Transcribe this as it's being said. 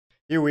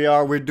Here we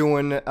are. We're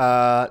doing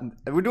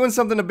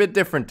something a bit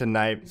different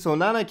tonight. So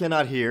Nana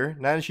cannot hear.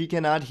 She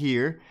cannot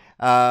hear.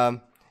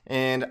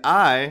 And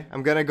I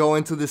am gonna go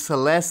into the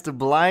Celeste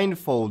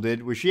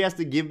Blindfolded, where she has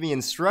to give me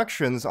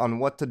instructions on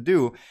what to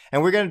do,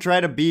 and we're gonna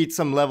try to beat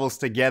some levels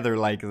together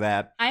like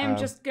that. I am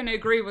just gonna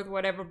agree with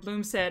whatever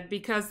BlooM said,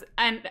 because,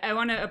 and I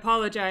want to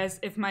apologize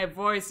if my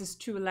voice is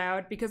too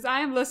loud, because I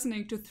am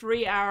listening to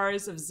 3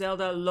 hours of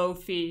Zelda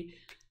lo-fi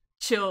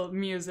chill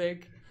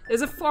music.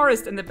 There's a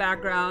forest in the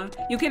background.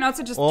 You can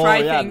also just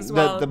try things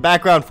while the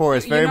background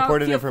forest, very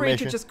important information.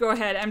 Feel free to just go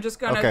ahead. I'm just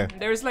gonna. Okay.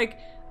 There's like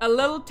a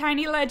little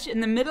tiny ledge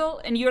in the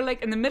middle, and you're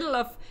like in the middle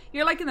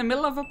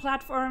of a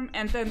platform,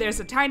 and then there's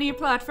a tiny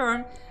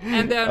platform,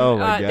 and then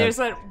there's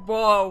a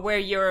wall where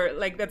you're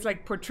like that's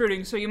like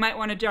protruding, so you might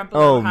want to jump a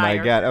little higher. Oh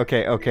my god!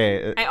 Okay,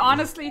 okay. I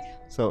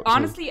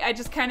honestly, I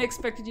just kind of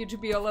expected you to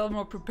be a little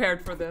more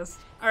prepared for this.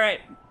 All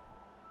right,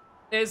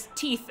 there's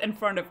teeth in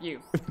front of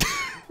you.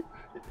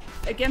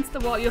 Against the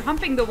wall, you're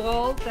humping the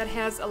wall that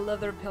has a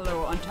leather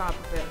pillow on top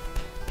of it.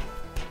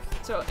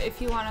 So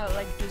if you want to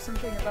like do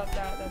something about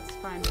that, that's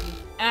fine.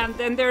 And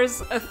then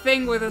there's a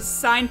thing with a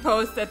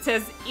signpost that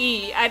says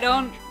E. I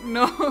don't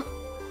know.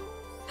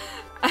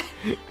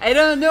 I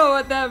don't know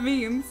what that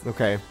means.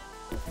 Okay.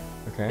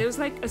 Okay. There's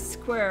like a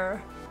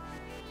square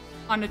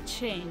on a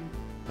chain.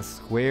 A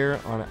square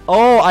on a...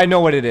 Oh, I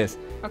know what it is.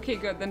 Okay,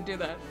 good. Then do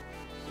that.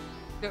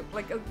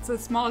 Like it's a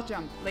small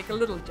jump, like a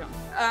little jump.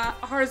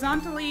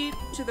 Horizontally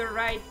to the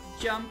right,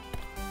 jump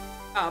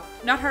up.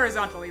 Not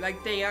horizontally,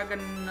 like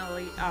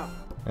diagonally up.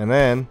 And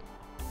then...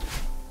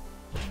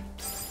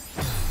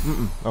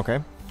 okay.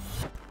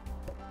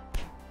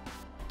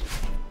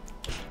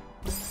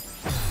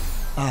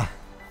 Ah.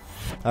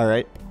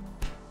 Alright.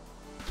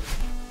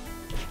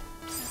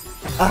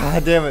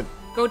 Ah, damn it.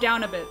 Go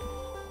down a bit.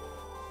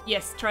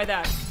 Yes, try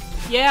that.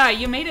 Yeah,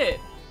 you made it.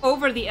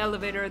 Over the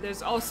elevator,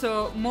 there's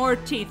also more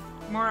teeth.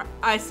 More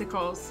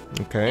icicles.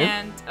 Okay.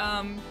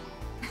 And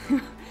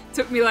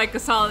took me like a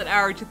solid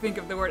hour to think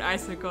of the word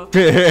icicle.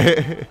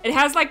 It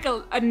has like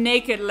a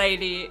naked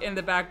lady in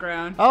the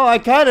background. Oh, I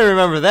kind of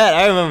remember that.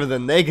 I remember the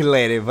naked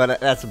lady, but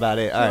that's about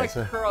it. All right. She's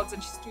like curls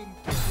and she's doing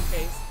kissy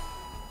face.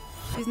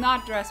 She's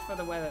not dressed for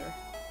the weather.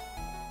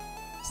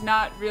 She's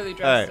not really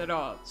dressed at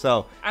all.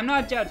 So I'm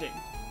not judging.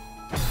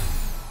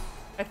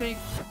 I think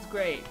it's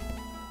great.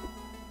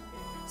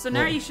 So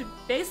now you should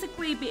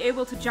basically be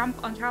able to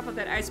jump on top of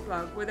that ice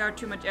block without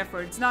too much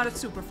effort. It's not a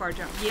super far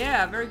jump.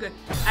 Yeah, very good.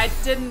 I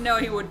didn't know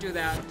he would do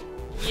that.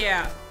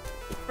 Yeah.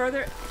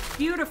 Further.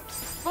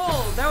 Beautiful.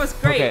 That was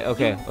great.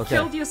 Okay. You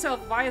killed yourself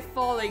while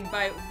falling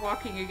by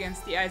walking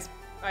against the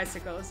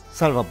icicles.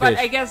 Son of a bitch. But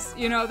I guess,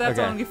 you know, that's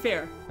only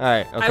fair.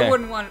 Alright, okay. I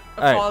wouldn't want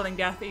a falling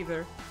death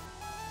either.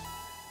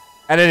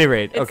 At any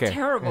rate, it's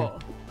terrible.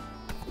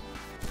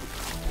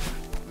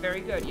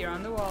 Very good. You're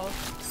on the wall.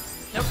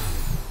 Nope.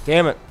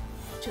 Damn it.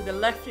 To the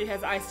left it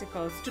has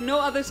icicles. To no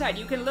other side.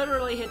 You can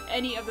literally hit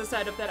any other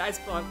side of that ice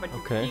block, but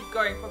you keep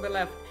going for the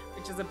left,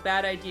 which is a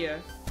bad idea.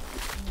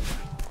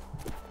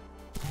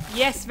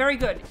 Yes, very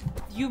good.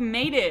 You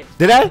made it.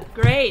 Did I?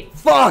 Great.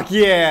 Fuck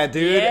yeah,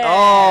 dude. Yeah.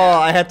 Oh,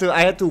 I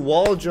had to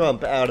wall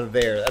jump out of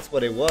there. That's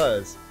what it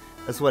was.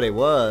 That's what it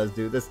was,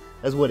 dude. That's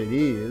what it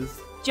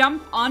is.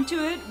 Jump onto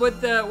it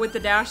with the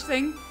dash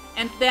thing,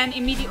 and then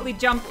immediately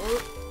jump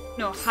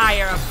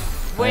higher up.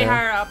 Way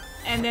higher up.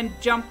 And then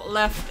jump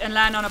left and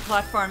land on a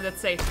platform that's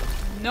safe.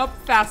 Nope,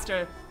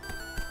 faster.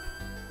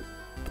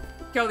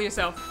 Kill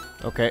yourself.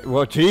 Okay,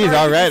 well, geez,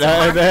 alright.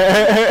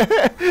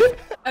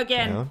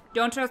 Again,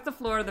 don't trust the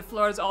floor. The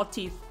floor is all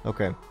teeth.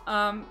 Okay.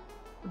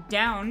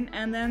 Down,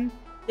 and then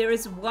there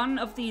is one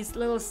of these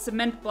little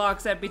cement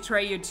blocks that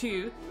betray you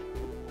too.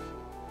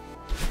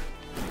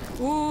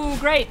 Ooh,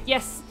 great,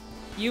 yes.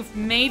 You've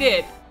made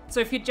it. So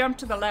if you jump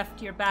to the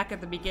left, you're back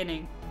at the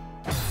beginning.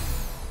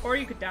 Or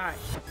you could die.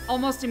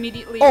 Almost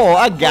immediately. Oh,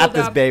 I got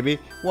this, baby.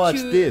 Watch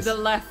this. To the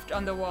left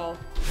on the wall.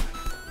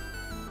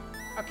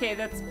 Okay,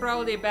 that's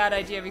probably a bad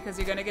idea because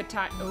you're gonna get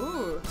tired.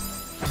 Ooh.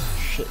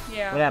 Shit.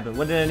 Yeah. What happened?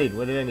 What did I need?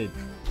 What did I need?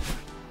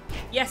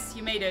 Yes,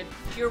 you made it.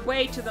 You're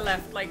way to the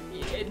left. Like,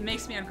 it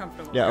makes me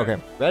uncomfortable. Yeah,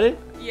 okay. Ready?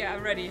 Yeah,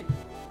 I'm ready.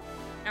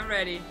 I'm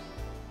ready.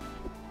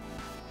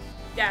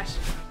 Dash.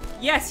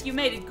 Yes, you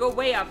made it. Go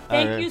way up.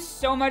 Thank you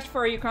so much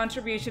for your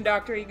contribution,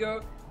 Dr.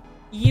 Igo.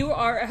 You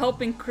are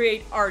helping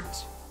create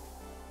art.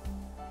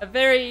 A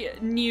very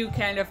new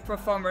kind of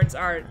performance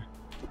art.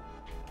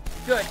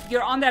 Good.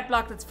 You're on that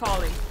block that's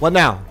falling. What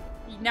now?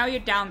 Now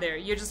you're down there.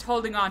 You're just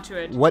holding on to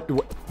it. What?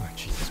 Oh,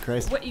 Jesus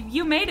Christ. What,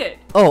 you made it.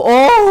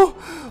 Oh.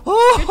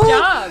 Good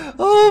job.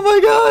 Oh my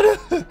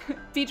God.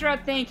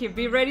 Petra, thank you.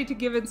 Be ready to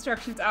give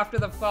instructions after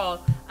the fall.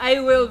 I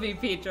will be,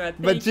 Petra.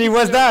 But she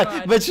was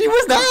not. But she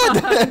was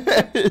not.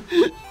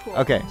 Cool.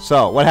 Okay,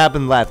 so what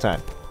happened last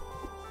time?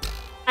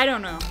 I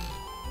don't know.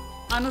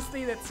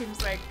 Honestly, that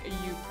seems like a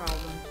you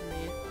problem to me.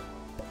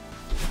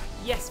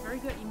 Yes, very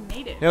good. You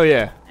made it. Hell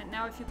yeah. And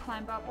now if you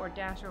climb up or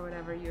dash or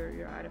whatever,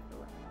 you're out of the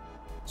way.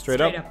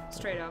 Straight up?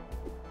 Straight up.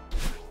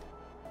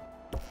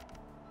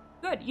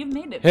 Good, you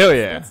made it. Hell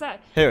yeah. That's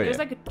that. Hell There's yeah.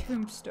 like a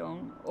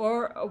tombstone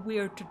or a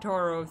weird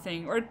Totoro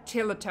thing or a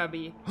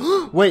Teletubby.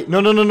 Wait,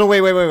 no,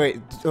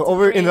 wait.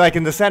 Over in like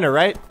in the center,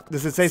 right?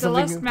 Does it say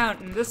Celeste something?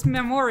 Mountain. This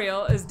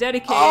memorial is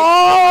dedicated.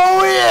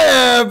 Oh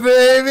yeah,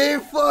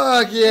 baby!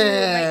 Fuck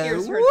yeah! My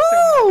ears hurt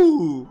so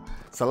Woo!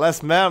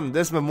 Celeste Mountain.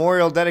 This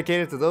memorial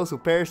dedicated to those who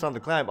perished on the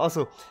climb.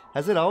 Also,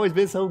 has it always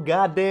been so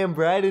goddamn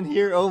bright in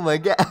here? Oh my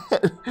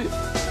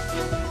god!